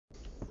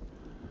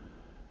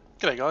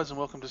G'day guys, and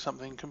welcome to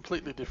something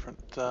completely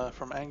different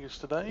from Angus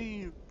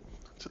today.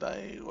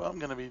 Well, I'm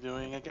going to be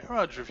doing a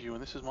garage review,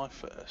 and this is my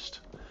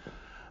first.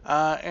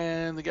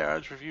 And the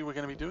garage review we're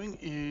going to be doing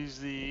is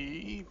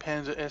the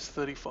Panzer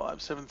S35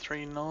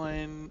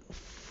 739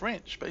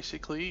 French.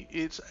 Basically,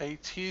 it's a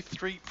Tier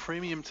 3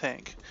 premium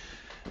tank,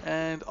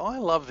 and I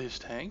love this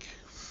tank.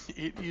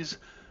 It is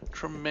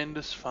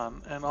tremendous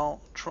fun, and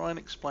I'll try and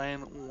explain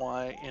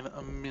why in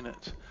a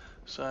minute.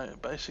 So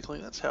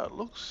basically, that's how it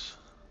looks.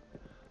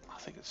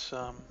 I think it's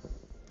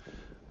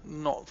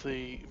not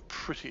the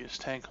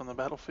prettiest tank on the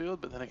battlefield,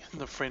 but then again,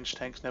 the French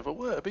tanks never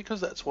were, because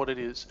that's what it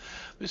is.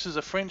 This is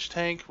a French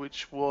tank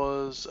which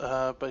was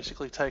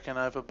basically taken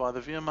over by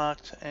the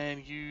Wehrmacht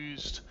and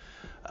used,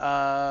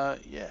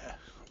 yeah,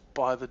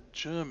 by the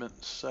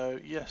Germans. So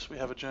yes, we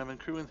have a German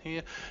crew in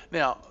here.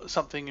 Now,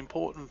 something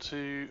important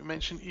to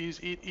mention is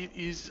it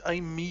is a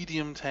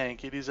medium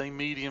tank. It is a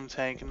medium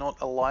tank, not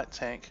a light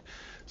tank.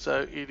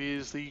 So it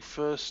is the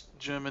first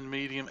German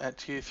medium at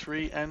Tier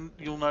 3, and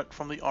you'll note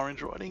from the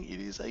orange writing, it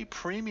is a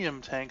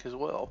premium tank as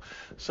well.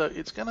 So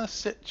it's going to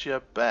set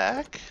you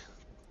back,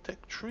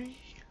 tech tree,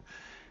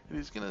 it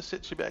is going to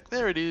set you back,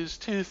 there it is,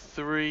 Tier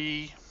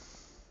 3,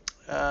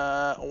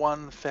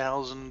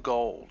 1,000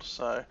 gold.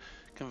 So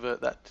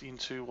convert that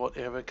into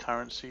whatever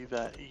currency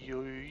that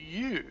you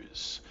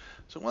use.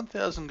 So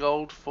 1,000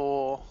 gold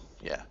for,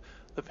 yeah,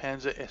 the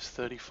Panzer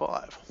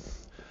S35.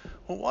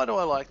 Well, why do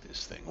I like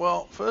this thing?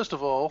 Well, first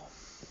of all,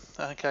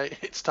 okay,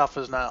 it's tough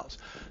as nails.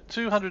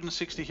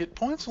 260 hit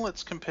points, and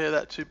let's compare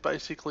that to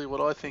basically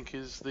what I think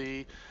is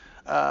the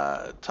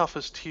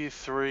toughest Tier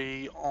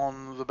 3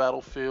 on the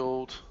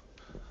battlefield.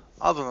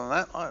 Other than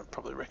that, I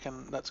probably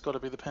reckon that's got to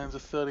be the Panzer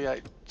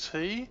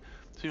 38T,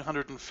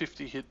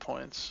 250 hit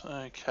points.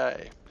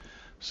 Okay,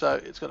 so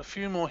it's got a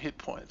few more hit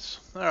points.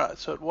 Alright,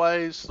 so it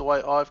weighs the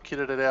way I've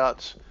kitted it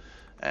out,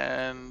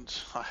 and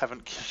I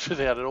haven't kitted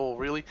it out at all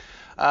really,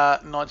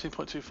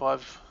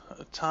 19.25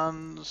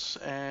 tons,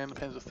 and the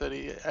Panzer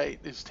 38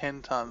 is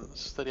 10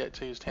 tons,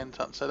 38T is 10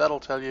 tons, so that'll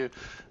tell you,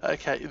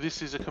 okay,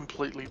 this is a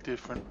completely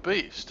different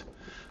beast.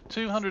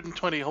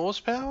 220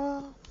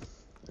 horsepower,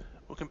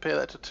 we'll compare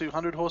that to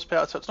 200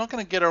 horsepower, so it's not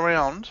going to get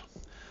around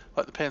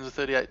like the Panzer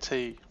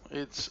 38T,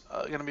 it's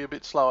going to be a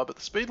bit slower, but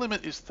the speed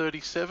limit is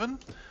 37,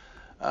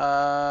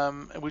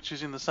 which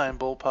is in the same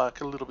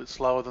ballpark, a little bit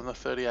slower than the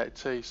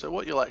 38T. So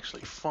what you'll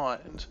actually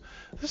find,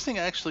 this thing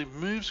actually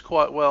moves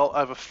quite well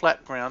over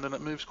flat ground, and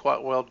it moves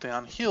quite well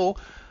downhill,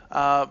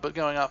 but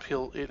going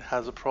uphill it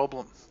has a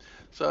problem.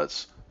 So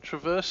its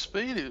traverse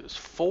speed is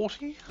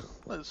 40,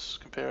 let's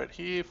compare it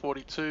here,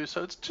 42,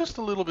 so it's just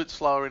a little bit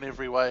slower in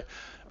every way.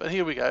 But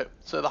here we go,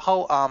 so the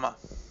hull armour,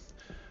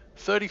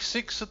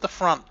 36 at the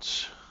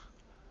front,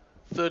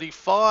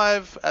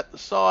 35 at the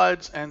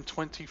sides, and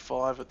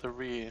 25 at the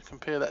rear.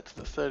 Compare that to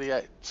the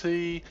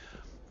 38T,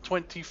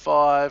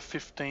 25,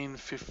 15,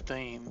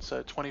 15.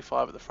 So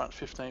 25 at the front,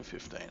 15,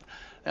 15.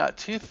 Now at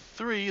Tier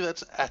 3,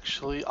 that's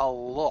actually a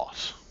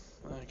lot.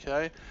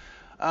 Okay.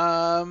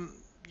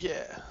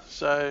 Yeah,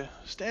 so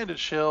standard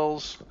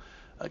shells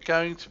are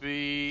going to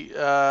be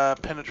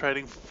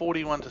penetrating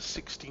 41 to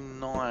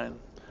 69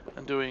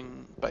 and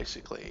doing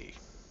basically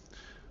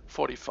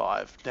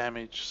 45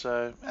 damage,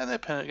 so, and they're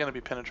going to be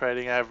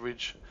penetrating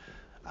average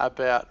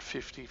about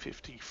 50,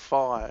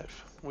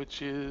 55,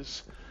 which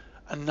is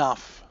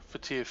enough for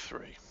Tier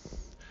 3.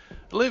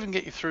 It'll even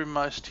get you through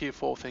most Tier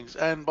 4 things,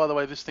 and by the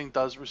way, this thing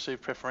does receive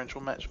preferential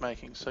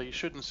matchmaking, so you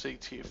shouldn't see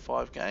Tier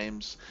 5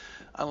 games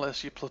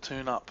unless you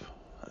platoon up,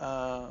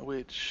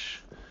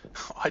 which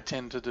I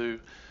tend to do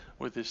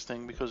with this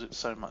thing because it's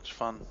so much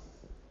fun.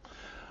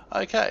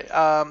 Okay,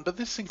 but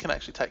this thing can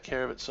actually take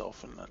care of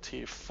itself in a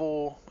Tier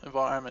 4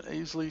 environment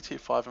easily, Tier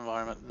 5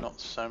 environment not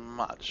so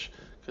much,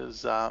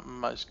 because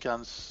most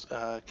guns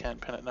can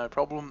pen it no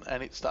problem,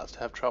 and it starts to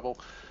have trouble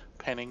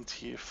penning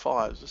Tier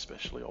 5s,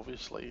 especially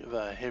obviously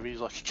the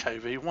heavies like a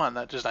KV-1,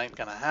 that just ain't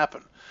going to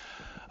happen.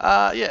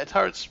 Yeah,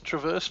 turret's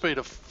traverse speed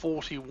of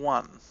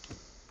 41,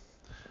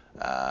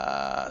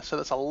 so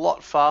that's a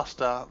lot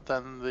faster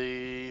than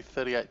the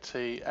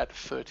 38T at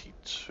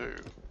 32.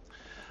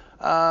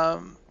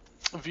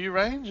 View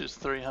range is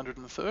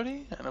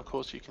 330, and of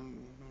course you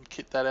can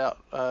kit that out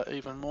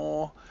even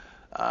more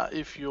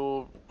if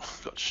you've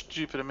got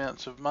stupid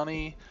amounts of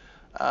money,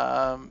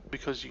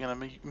 because you're going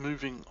to be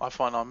moving. I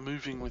find I'm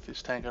moving with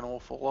this tank an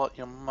awful lot.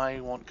 You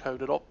may want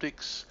coded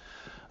optics,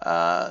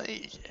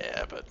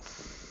 yeah, but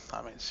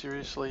I mean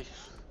seriously,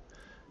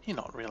 you're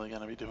not really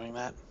going to be doing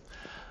that.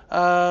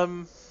 Yeah,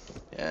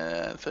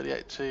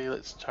 38T,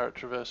 let's turret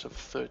traverse of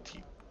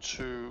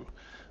 32.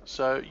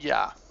 So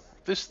yeah,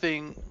 this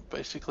thing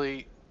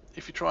basically,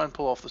 if you try and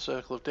pull off the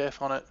circle of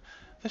death on it,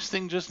 this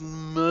thing just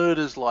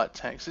murders light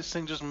tanks. This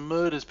thing just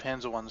murders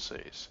Panzer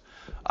 1Cs.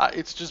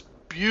 It's just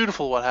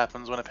beautiful what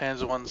happens when a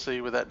Panzer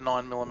 1C with that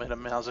 9mm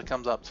Mauser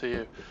comes up to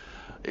you.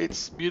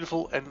 It's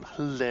beautiful and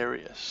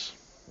hilarious.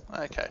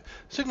 Okay,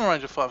 signal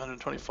range of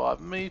 525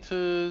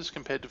 meters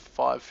compared to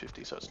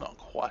 550, so it's not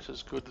quite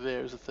as good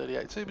there as a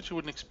 38T, but you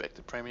wouldn't expect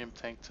a premium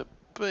tank to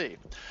be.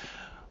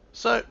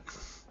 So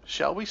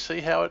Shall we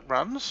see how it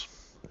runs?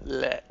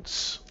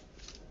 Let's.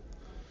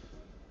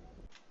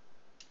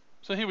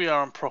 So here we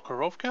are on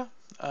Prokhorovka.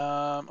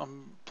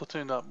 I'm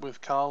platooned up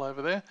with Carl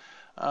over there.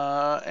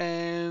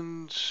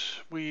 And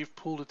we've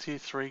pulled a tier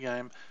 3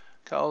 game.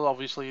 Carl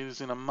obviously is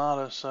in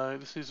Armada, so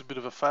this is a bit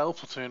of a fail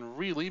platoon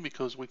really,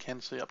 because we can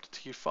see up to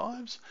tier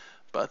 5s,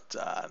 but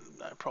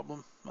no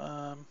problem.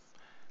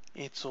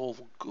 It's all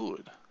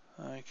good.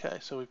 Okay,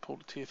 so we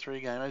pulled a tier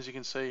 3 game. As you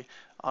can see,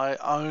 I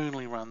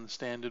only run the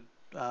standard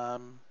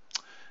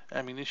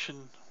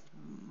ammunition.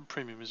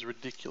 Premium is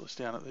ridiculous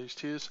down at these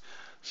tiers.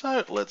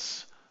 So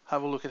let's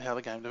have a look at how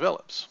the game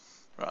develops.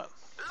 Right.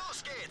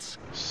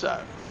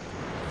 So,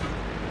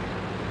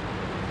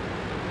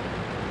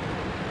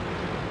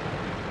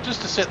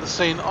 just to set the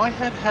scene, I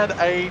had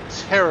a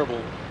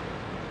terrible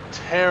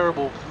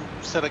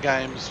set of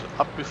games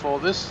up before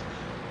this.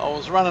 I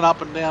was running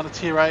up and down to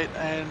tier 8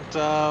 and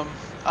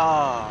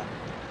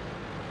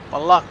my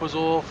luck was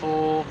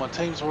awful, my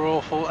teams were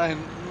awful, and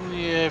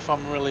yeah, if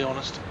I'm really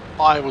honest,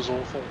 I was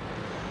awful.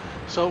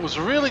 So it was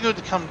really good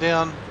to come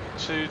down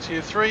to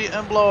tier 3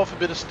 and blow off a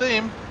bit of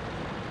steam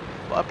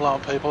by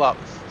blowing people up.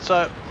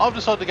 So I've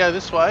decided to go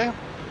this way.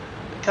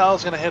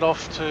 Carl's going to head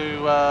off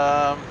to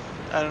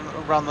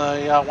and run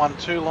the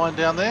 1-2 line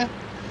down there,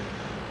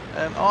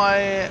 and I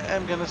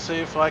am going to see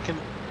if I can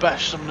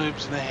bash some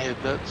noobs in the head.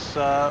 That's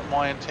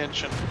my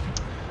intention.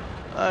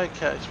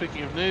 Okay,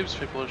 speaking of noobs,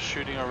 people are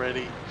shooting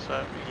already,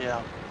 so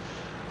yeah.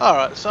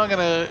 Alright, so I'm going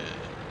to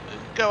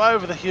go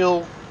over the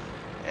hill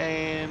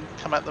and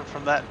come at them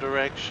from that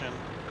direction.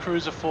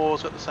 Cruiser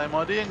 4's got the same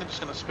idea. I'm just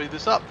going to speed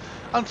this up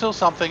until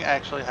something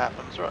actually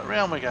happens. Right,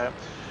 round we go.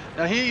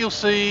 Now here you'll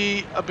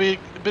see a bit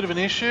of an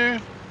issue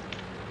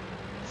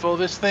for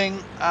this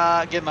thing,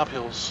 getting up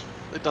hills.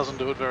 It doesn't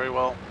do it very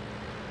well.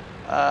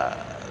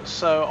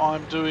 So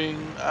I'm doing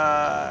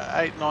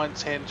 8, 9,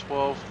 10,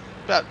 12,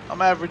 but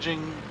I'm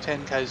averaging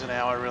 10 k's an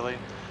hour really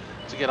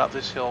to get up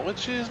this hill,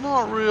 which is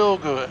not real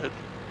good.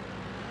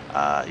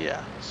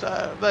 Yeah,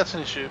 so that's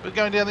an issue. But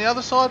going down the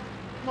other side,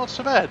 not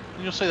so bad.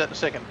 And you'll see that in a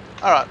second.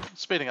 Alright,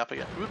 speeding up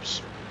again.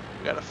 Whoops.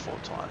 We go to 4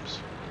 times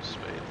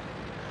speed.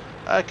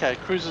 Okay,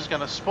 cruiser's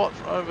going to spot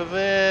over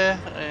there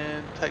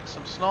and take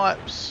some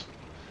snipes.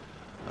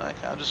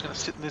 Okay, I'm just going to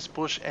sit in this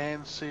bush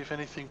and see if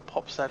anything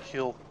pops that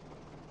hill.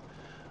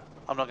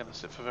 I'm not going to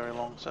sit for very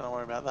long, so don't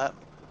worry about that.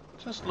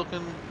 Just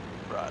looking.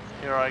 Right,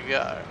 here I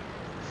go.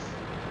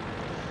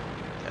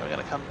 Okay, we're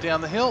going to come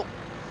down the hill.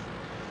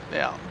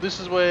 Now, this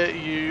is where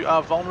you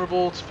are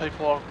vulnerable to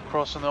people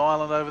crossing the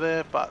island over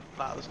there, but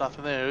no, there's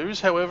nothing there. There is,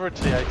 however, a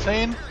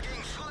T-18.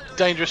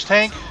 Dangerous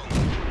tank.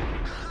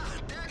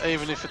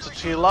 Even if it's a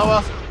tier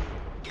lower.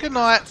 Good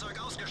night.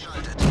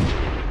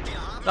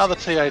 Another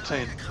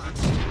T-18.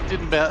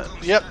 Didn't bounce.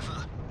 Yep.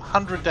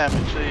 100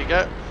 damage. There you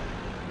go.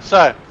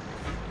 So,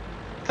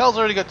 Carl's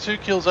already got 2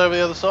 kills over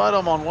the other side.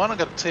 I'm on 1. I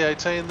got a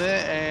T-18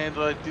 there, and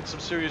I did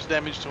some serious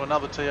damage to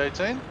another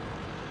T-18.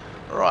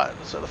 Right,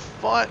 so the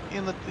fight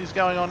is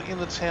going on in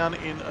the town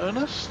in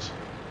earnest.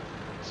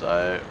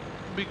 So,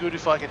 it'd be good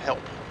if I could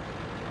help.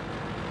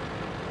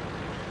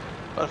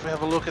 But if we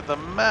have a look at the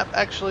map,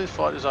 actually the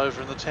fight is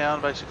over in the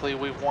town. Basically,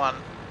 we've won.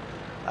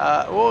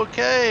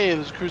 Okay,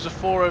 there's Cruiser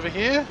 4 over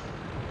here.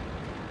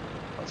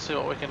 Let's see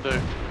what we can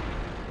do.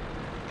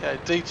 Okay,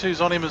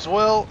 D2's on him as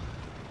well.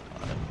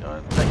 I'm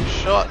going to take a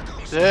shot.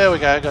 There we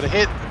go, got a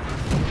hit.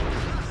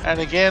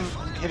 And again,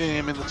 hitting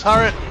him in the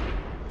turret.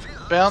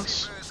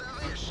 Bounce.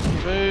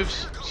 He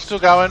moves. Still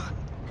going.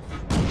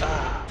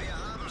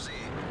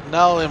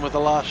 Nail him with the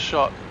last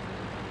shot.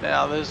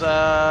 Now there's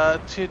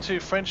a tier 2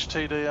 French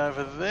TD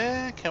over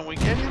there. Can we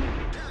get him?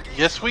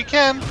 Yes we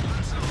can.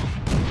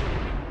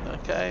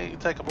 Okay,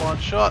 take a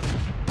blind shot.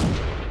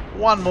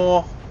 One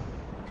more.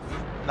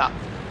 Nah.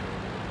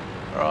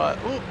 Alright,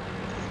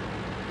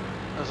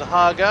 there's a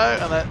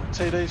Hargo, and that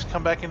TD's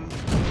come back in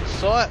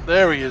sight.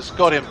 There he is,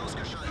 got him.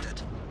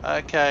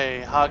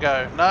 Okay,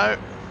 Hargo, no.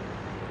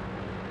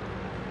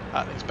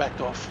 He's backed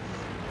off.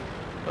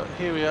 But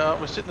here we are,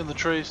 we're sitting in the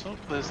trees. Oh,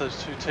 there's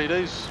those 2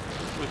 TDs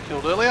we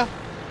killed earlier.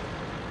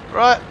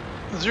 Right,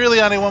 there's really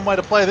only one way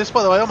to play this,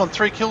 by the way. I'm on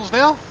 3 kills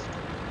now.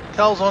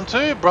 Carl's on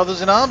 2,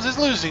 Brothers in Arms is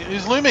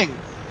looming.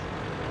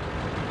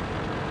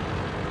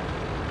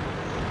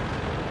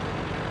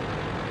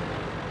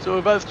 So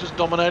we're both just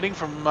dominating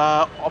from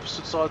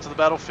opposite sides of the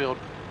battlefield.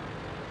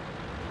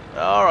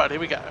 Alright, here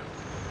we go.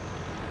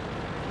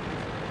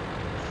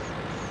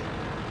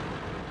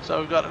 So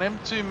we've got an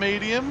M2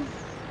 medium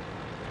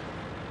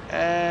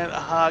and a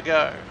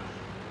Hargo.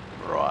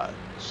 Right.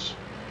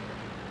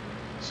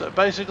 So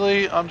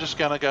basically I'm just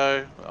going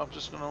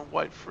to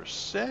wait for a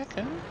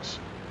second.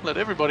 Let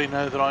everybody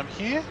know that I'm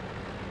here.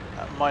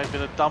 That might have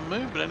been a dumb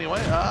move, but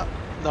anyway,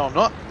 no I'm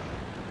not.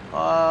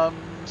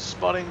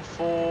 Spotting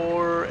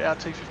for our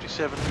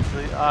T-57,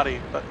 the Arty.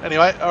 But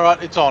anyway,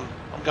 alright, it's on.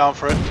 I'm going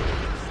for it.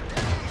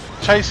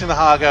 Chasing the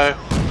Hargo.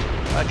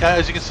 Okay,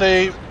 as you can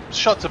see,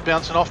 shots are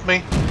bouncing off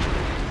me.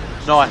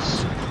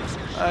 Nice.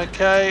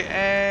 Okay,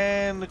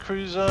 and the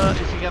cruiser,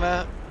 is he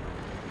gonna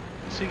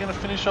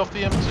finish off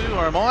the M2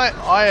 or am I?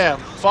 I am.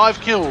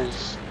 5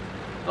 kills.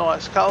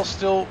 Nice. Carl's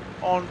still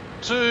on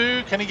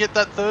 2. Can he get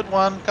that third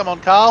one? Come on,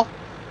 Carl.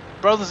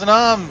 Brothers in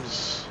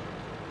arms.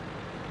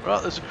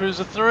 Right, there's a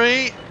Cruiser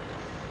 3.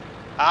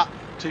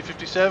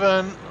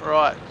 T57.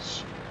 Right.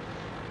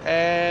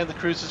 And the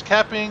Cruiser's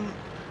capping.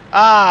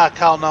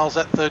 Carl nails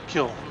that third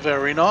kill.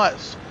 Very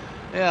nice.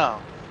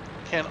 Now,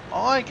 can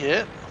I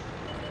get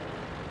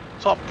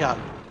Top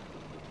Gun?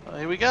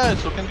 Here we go.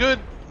 It's looking good.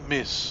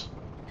 Miss.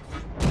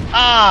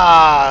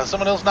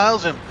 Someone else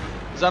nails him.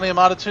 There's only a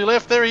Marder 2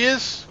 left. There he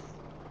is.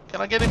 Can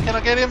I get him? Can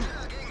I get him?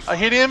 I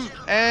hit him.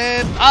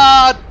 And,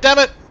 damn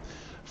it.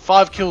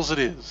 5 kills it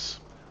is.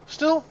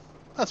 Still,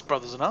 that's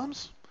brothers in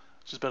arms,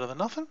 which is better than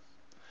nothing.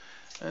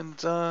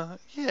 And,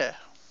 yeah.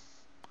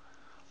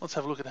 Let's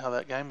have a look at how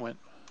that game went.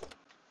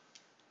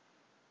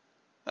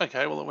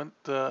 Okay, well it went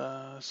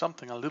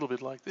something a little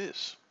bit like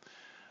this.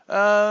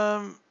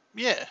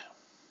 Yeah.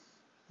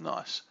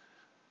 Nice.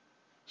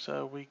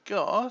 So we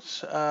got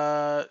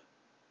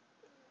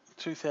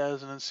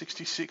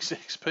 2066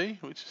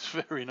 XP, which is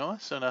very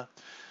nice, and a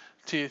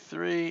tier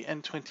 3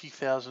 and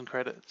 20,000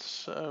 credits.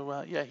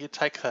 So yeah, you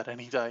take that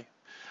any day.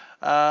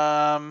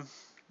 Yeah,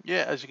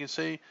 as you can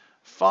see,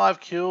 5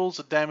 kills,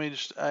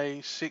 damaged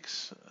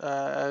damaged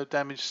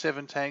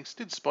 7 tanks,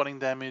 did spotting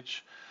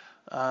damage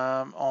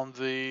on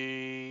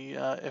the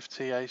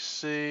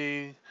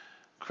FTAC,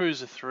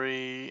 Cruiser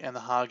 3, and the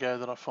Hargo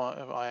that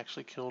I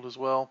actually killed as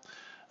well.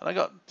 And I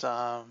got,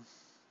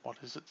 what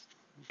is it,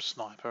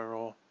 Sniper,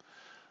 or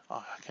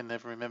I can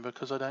never remember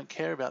because I don't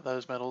care about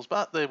those medals.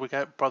 But there we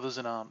go, Brothers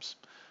in Arms,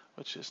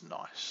 which is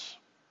nice.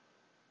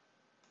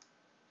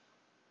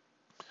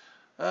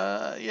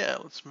 Yeah,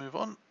 let's move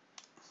on.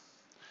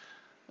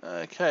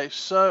 Okay,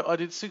 so I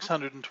did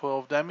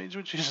 612 damage,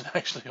 which isn't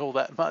actually all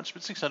that much,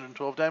 but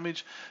 612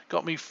 damage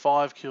got me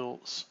 5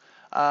 kills.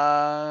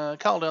 Carl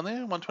down there,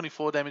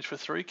 124 damage for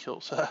 3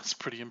 kills, so that's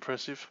pretty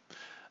impressive.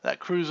 That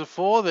Cruiser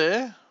 4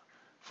 there,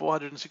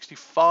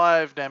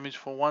 465 damage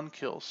for 1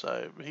 kill,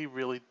 so he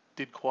really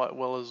did quite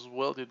well as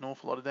well, did an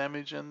awful lot of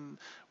damage, and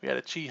we had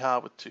a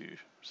Chiha with 2,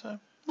 so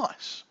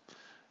nice.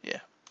 Yeah.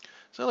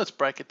 So let's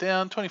break it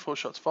down. 24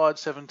 shots fired,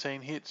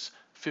 17 hits,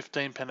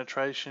 15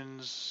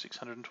 penetrations,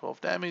 612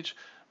 damage.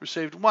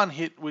 Received 1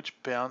 hit which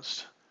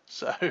bounced.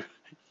 So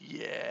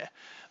yeah,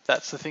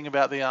 that's the thing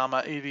about the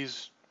armor. It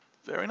is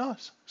very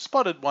nice.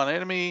 Spotted 1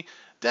 enemy,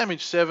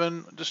 damaged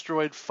 7,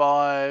 destroyed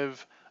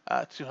 5,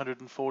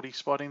 240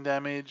 spotting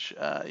damage.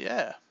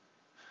 Yeah.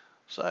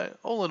 So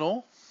all in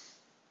all,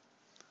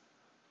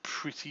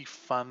 pretty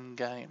fun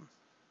game.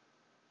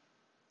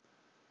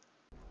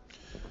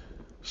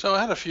 So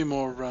I had a few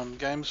more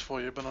games for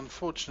you, but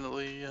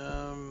unfortunately,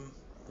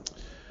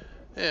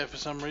 yeah, for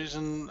some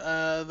reason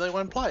they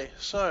won't play.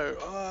 So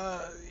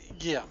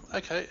yeah,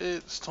 okay,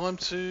 it's time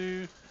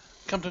to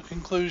come to a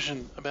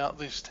conclusion about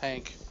this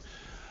tank.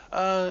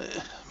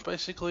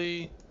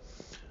 Basically,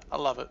 I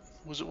love it.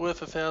 Was it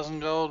worth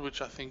 1,000 gold,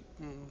 which I think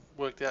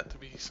worked out to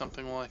be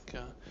something like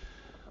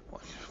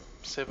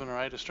 7 or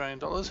 8 Australian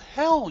dollars?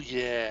 Hell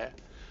yeah!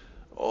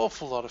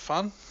 Awful lot of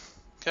fun.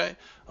 Okay,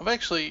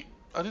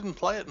 I didn't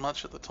play it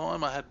much at the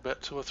time. I had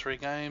about 2 or 3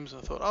 games,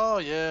 and I thought, oh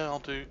yeah, I'll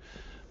do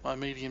my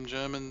medium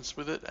Germans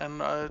with it. And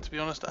to be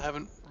honest, I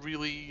haven't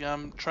really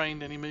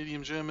trained any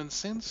medium Germans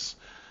since.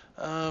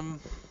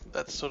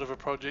 That's sort of a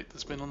project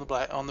that's been on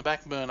the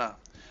back burner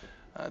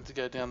to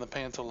go down the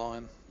Panzer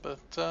line.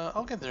 But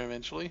I'll get there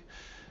eventually.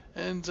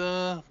 And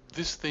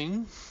this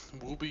thing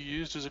will be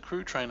used as a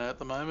crew trainer at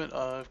the moment.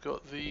 I've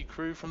got the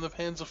crew from the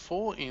Panzer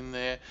IV in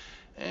there.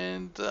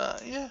 And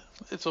yeah,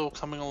 it's all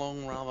coming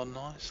along rather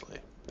nicely.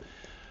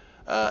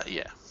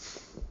 Yeah,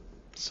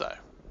 so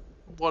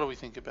what do we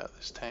think about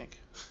this tank?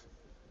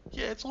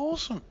 Yeah, it's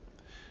awesome.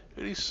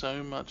 It is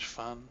so much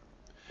fun.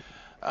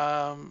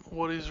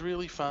 What is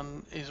really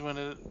fun is when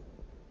a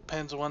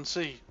Panzer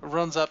 1C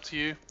runs up to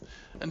you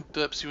and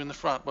derps you in the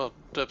front. Well,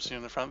 derps you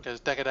in the front, goes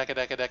daka daka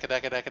daka daka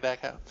daka daka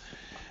daka,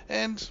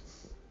 and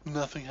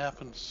nothing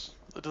happens.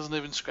 It doesn't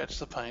even scratch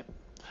the paint.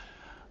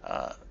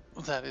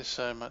 That is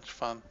so much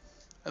fun.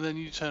 And then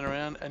you turn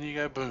around and you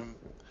go boom,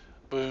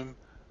 boom,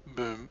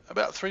 boom.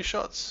 About 3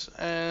 shots,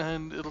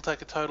 and it'll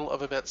take a total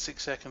of about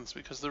 6 seconds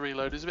because the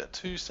reload is about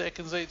 2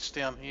 seconds each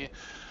down here.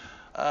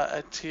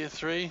 At tier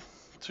 3,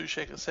 2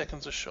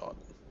 seconds a shot.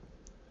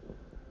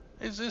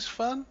 Is this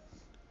fun?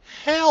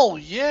 Hell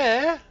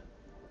yeah!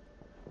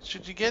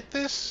 Should you get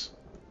this?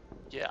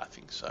 Yeah, I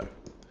think so.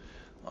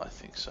 I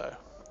think so.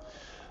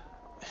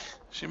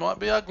 She might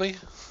be ugly,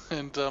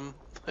 and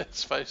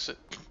let's face it,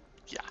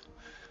 yeah.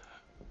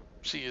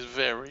 She is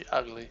very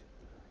ugly,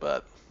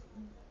 but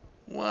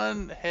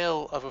one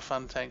hell of a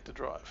fun tank to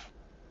drive.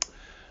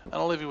 And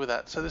I'll leave you with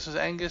that. So this is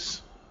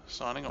Angus,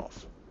 signing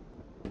off.